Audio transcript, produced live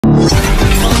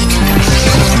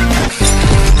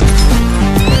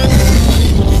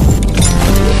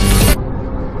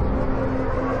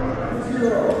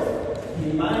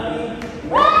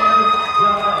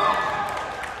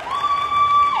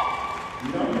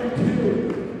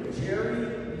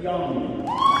Young.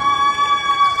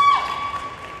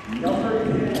 Number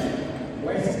 10,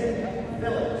 Weston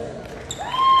Phillips.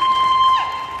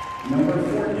 Number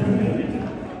 14,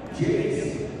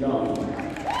 Jace Young.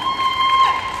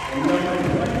 And number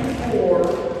 24,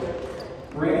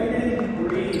 Brandon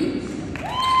Breeze.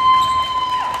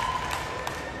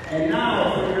 And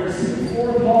now for your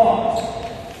Seaforth Hawks,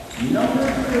 number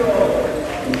 0,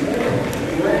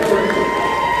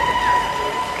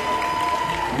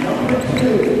 number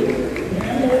 2,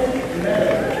 Campbell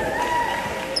Meadows.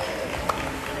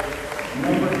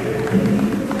 Number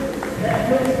 15,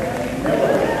 Patrick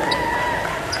Miller.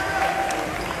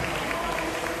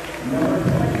 Number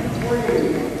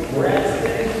 23,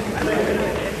 Braxton Lincoln.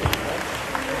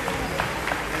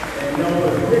 And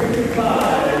number 55,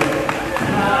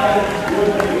 Ty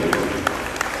Woodley.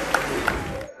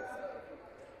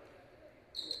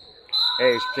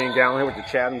 Hey, it's Gene Gallen here with the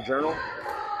Chatham Journal,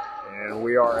 and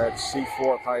we are at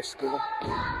Seaforth High School.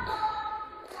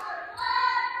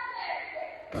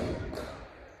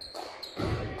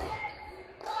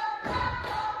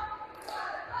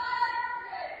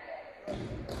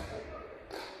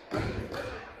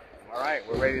 All right,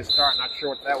 we're ready to start. Not sure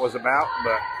what that was about,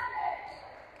 but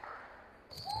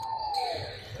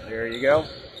there you go.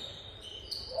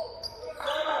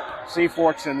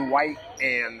 Seaforth's in white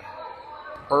and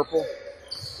purple.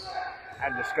 I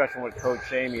had a discussion with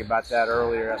Coach Amy about that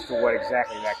earlier as to what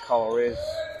exactly that color is.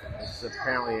 It's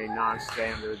apparently a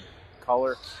non-standard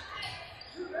color.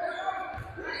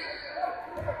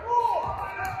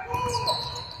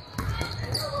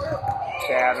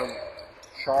 Chatham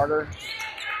Charter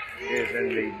is in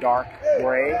the dark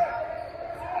gray.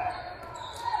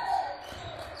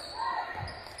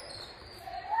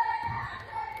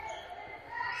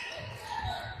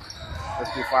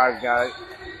 '55 got it.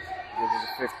 This is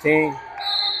a 15.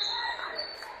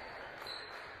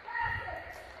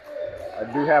 I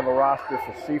do have a roster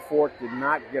for Seaforth. Did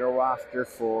not get a roster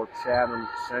for Chatham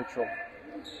Central.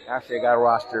 Actually, I got a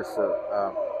roster for,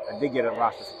 I did get a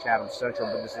roster for Chatham Central,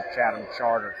 but this is Chatham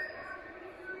Charter.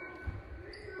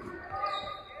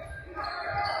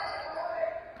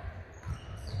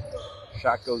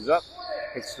 Shot goes up,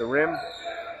 hits the rim.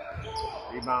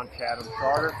 Rebound Chatham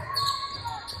Charter.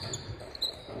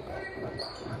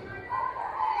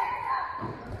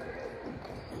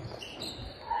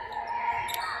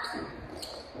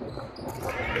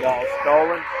 Ball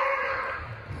stolen.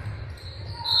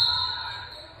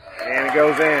 And it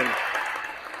goes in.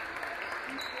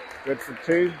 Good for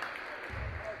 2.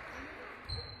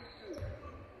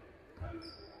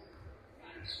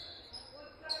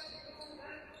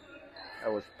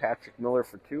 That was Patrick Miller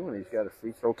for 2, and he's got a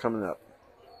free throw coming up.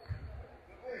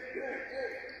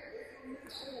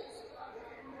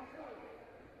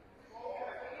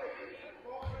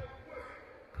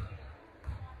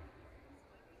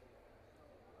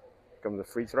 Comes the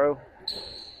free throw.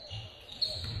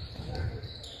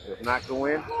 Does not go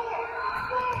in.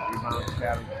 Rebound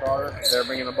Chatham Charter. They're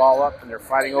bringing the ball up and they're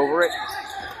fighting over it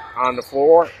on the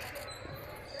floor.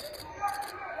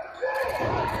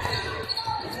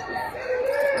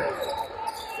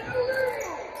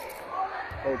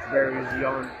 Coach Barry's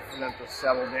yelling for them to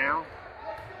settle down.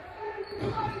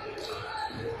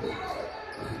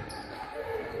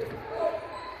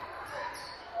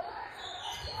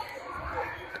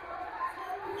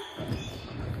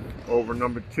 Over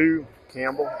number 2,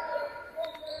 Campbell.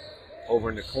 Over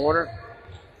in the corner.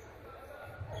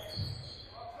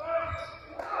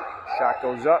 Shot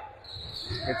goes up.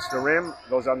 Hits the rim.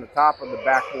 Goes on the top of the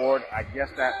backboard. I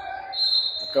guess that,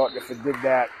 I thought if it did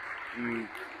that, he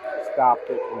stopped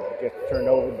it and get turned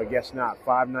over, but guess not.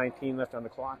 5:19 left on the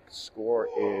clock. Score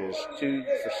is 2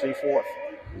 for Seaforth,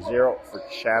 0 for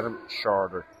Chatham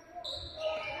Charter.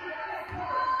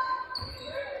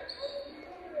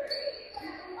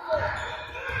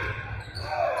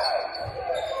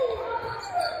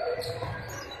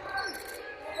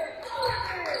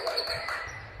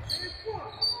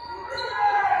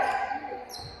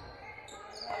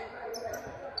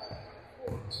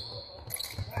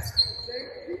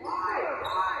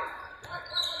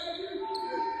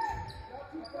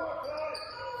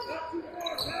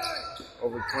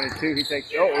 Over 22, he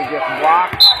takes, oh, he gets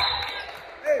blocked.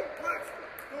 Hey, watch.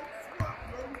 Don't swap,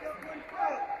 bro. We got 1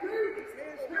 foul.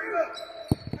 Hands straight up.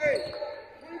 Hey,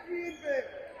 23 in bed.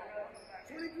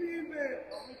 23 in bed.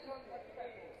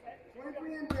 23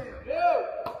 in bed.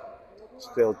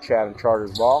 Still Chatham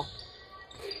Charter's ball.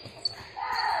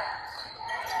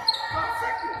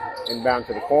 Inbound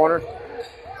to the corner.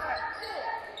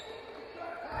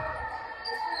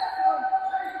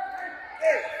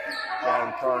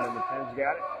 Chatham Charter number 10's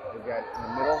got it. They've got it in the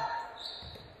middle.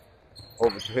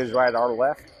 Over to his right, our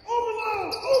left.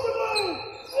 Overload! Overload!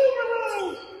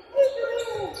 Overload!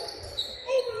 Overload!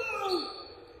 Overload!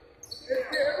 It's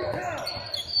there every time.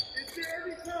 It's there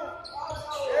every time.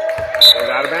 Goes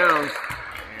out of bounds.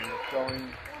 And it's going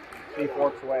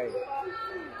Seaforth's way.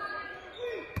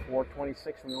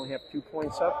 4:26. We only have 2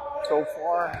 points up so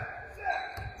far.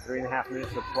 3.5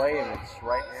 minutes to play, and it's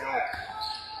right now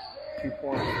 2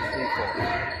 points for Seaforth.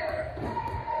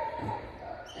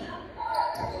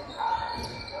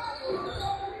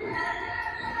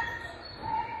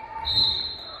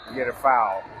 Get a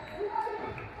foul.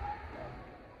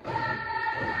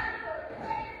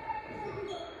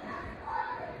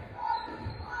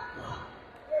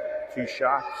 Two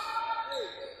shots.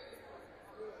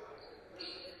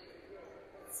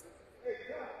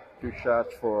 Two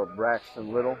shots for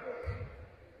Braxton Little.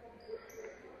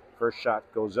 First shot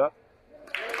goes up.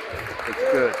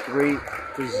 It's good.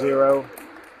 3-0.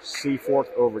 Seaforth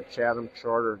over Chatham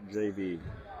Charter JV.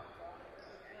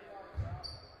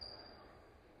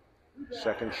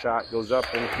 Second shot goes up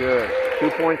and good.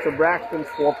 2 points for Braxton,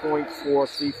 4 points for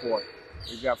Seaforth.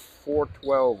 We've got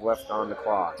 4:12 left on the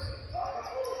clock.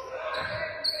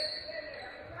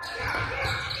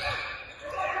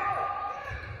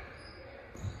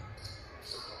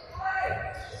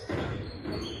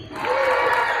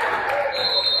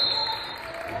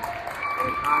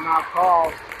 Timeout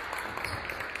call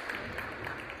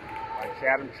by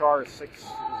Chatham Charter,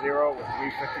 6-0 with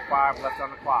 3:55 left on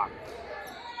the clock.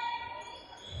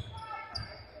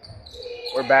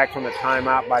 We're back from the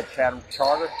timeout by Chatham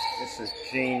Charter. This is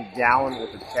Gene Gallen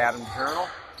with the Chatham Journal.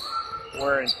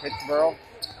 We're in Pittsburgh.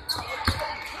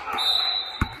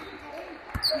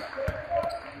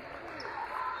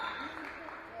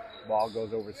 Ball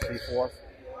goes over Seaforth.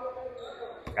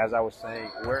 As I was saying,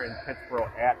 we're in Pittsburgh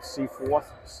at Seaforth.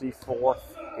 Seaforth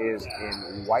is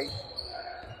in white.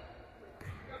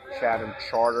 Chatham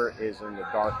Charter is in the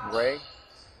dark gray.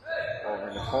 Over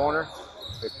in the corner,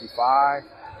 55.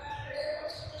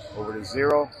 Over to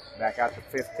 0, back out to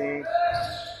 15.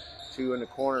 2 in the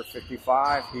corner,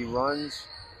 55. He runs.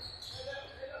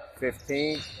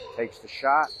 15, takes the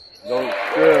shot. Goes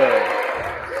good.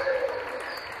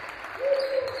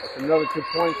 That's another 2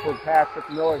 points for Patrick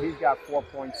Miller. He's got 4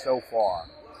 points so far.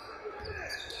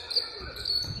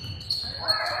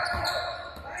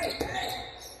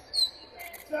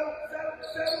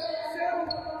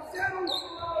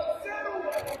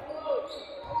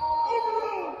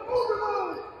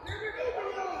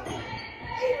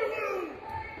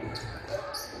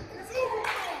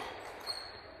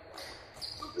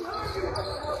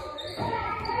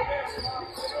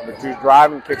 Number 2's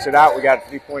driving, kicks it out. We got a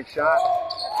 3-point shot.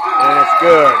 And it's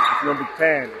good. It's number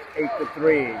 10. It's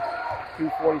 8-3.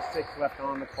 2:46 left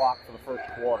on the clock for the first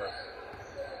quarter.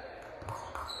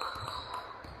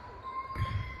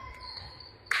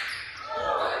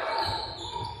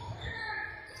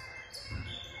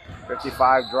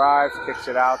 .55 drives, kicks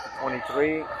it out to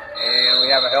 23, and we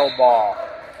have a held ball.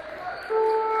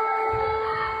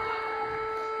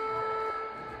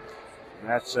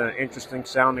 That's an interesting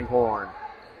sounding horn.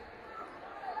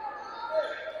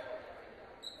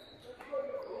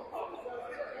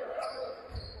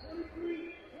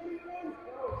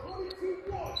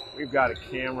 We've got a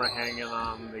camera hanging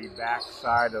on the back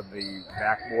side of the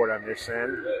backboard on this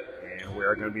end, and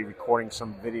we're going to be recording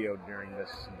some video during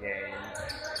this game,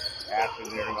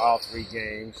 during all 3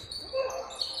 games.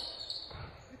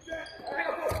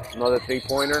 Another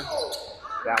 3-pointer.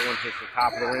 That one hits the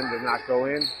top of the rim, does not go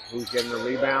in. Who's getting the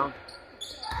rebound?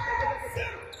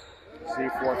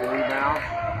 Seaforth rebound.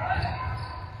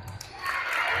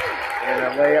 And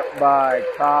a layup by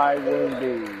Ty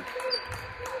Wimby.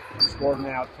 Score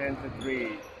now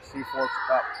 10-3. Seaforth's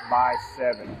up by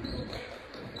 7.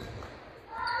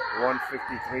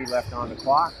 1:53 left on the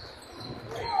clock.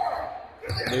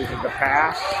 Loses the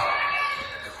pass.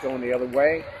 It's going the other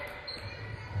way.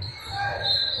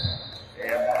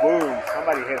 And boom,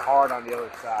 somebody hit hard on the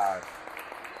other side.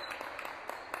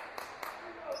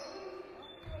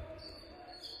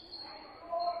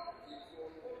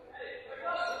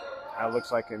 That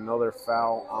looks like another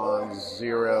foul on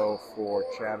 0 for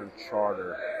Chatham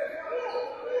Charter.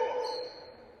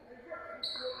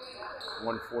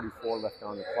 1:44 left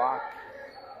on the clock.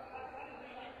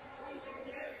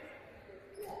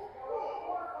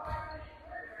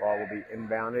 Ball will be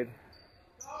inbounded.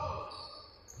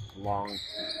 Long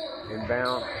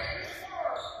inbound.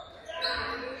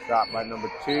 Shot by number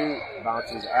 2.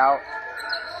 Bounces out.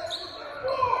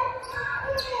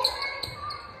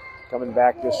 Coming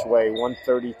back this way.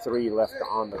 1:33 left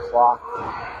on the clock.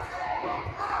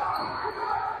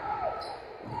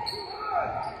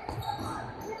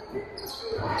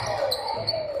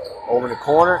 Over the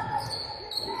corner.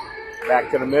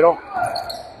 Back to the middle.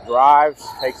 Drives.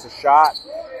 Takes a shot.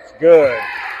 It's good.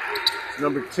 It's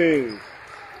number 2.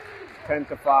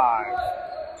 10-5.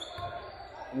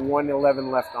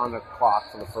 1:11 left on the clock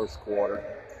for the first quarter.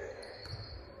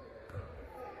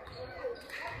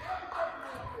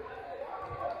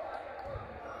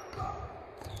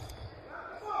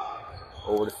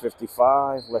 Over to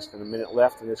 55, less than a minute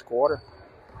left in this quarter.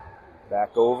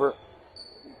 Back over.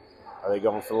 Are they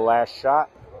going for the last shot?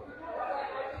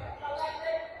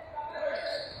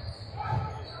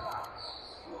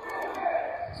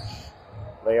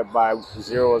 Layup by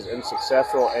 0 is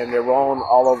unsuccessful, and they're rolling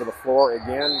all over the floor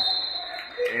again.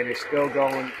 And it's still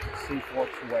going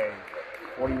Seaforth's way.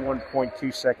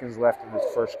 41.2 seconds left in this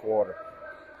first quarter.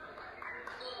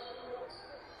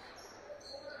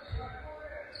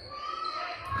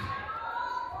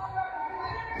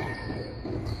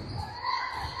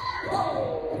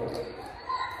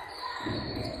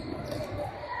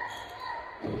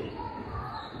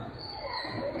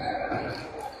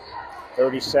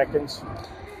 Seconds.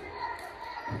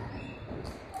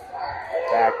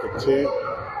 Back to 2.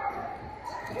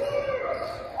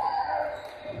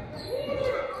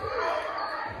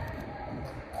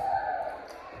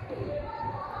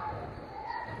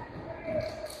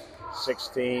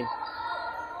 (16)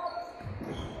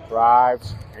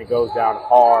 drives and it goes down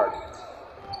hard.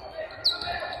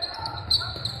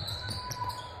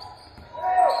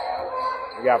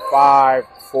 We got 5,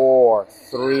 4,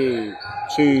 3,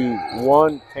 2,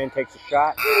 1. 10 takes a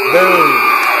shot.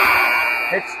 Boom!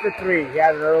 Hits the 3. He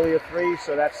had an earlier 3,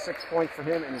 so that's 6 points for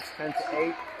him, and it's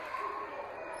 10-8.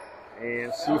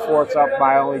 And Seaforth's up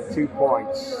by only 2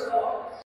 points.